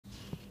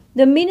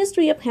The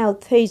Ministry of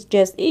Health has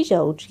just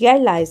issued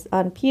guidelines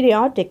on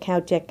periodic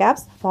health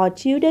checkups for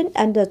children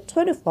under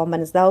 24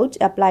 months old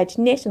applied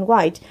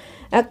nationwide.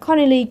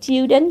 Accordingly,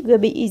 children will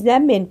be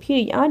examined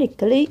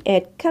periodically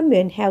at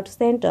commune health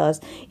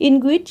centers, in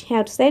which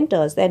health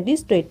centers and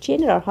district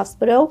general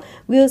hospital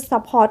will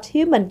support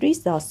human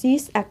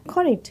resources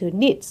according to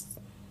needs.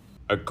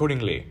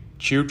 Accordingly,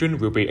 children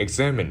will be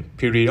examined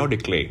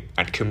periodically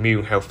at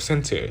commune health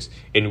centers,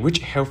 in which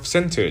health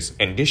centers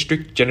and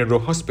district general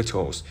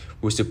hospitals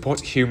will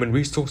support human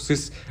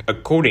resources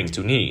according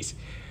to needs.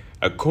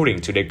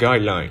 According to the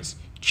guidelines,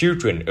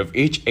 children of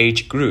each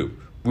age group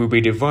will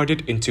be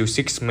divided into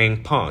 6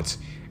 main parts: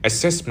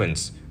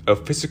 assessments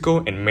of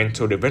physical and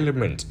mental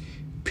development,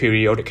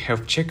 periodic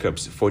health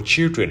checkups for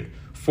children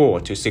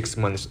 4 to 6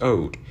 months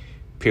old,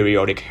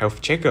 periodic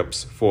health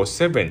checkups for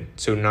 7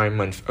 to 9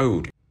 months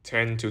old,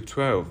 10 to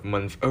 12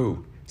 month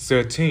old,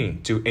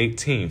 13 to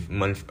 18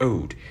 month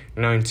old,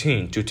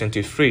 19 to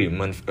 23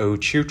 month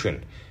old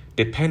children.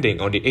 Depending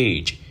on the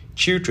age,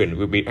 children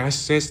will be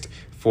assessed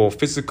for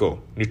physical,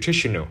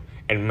 nutritional,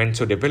 and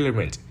mental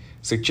development,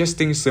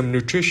 suggesting some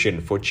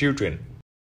nutrition for children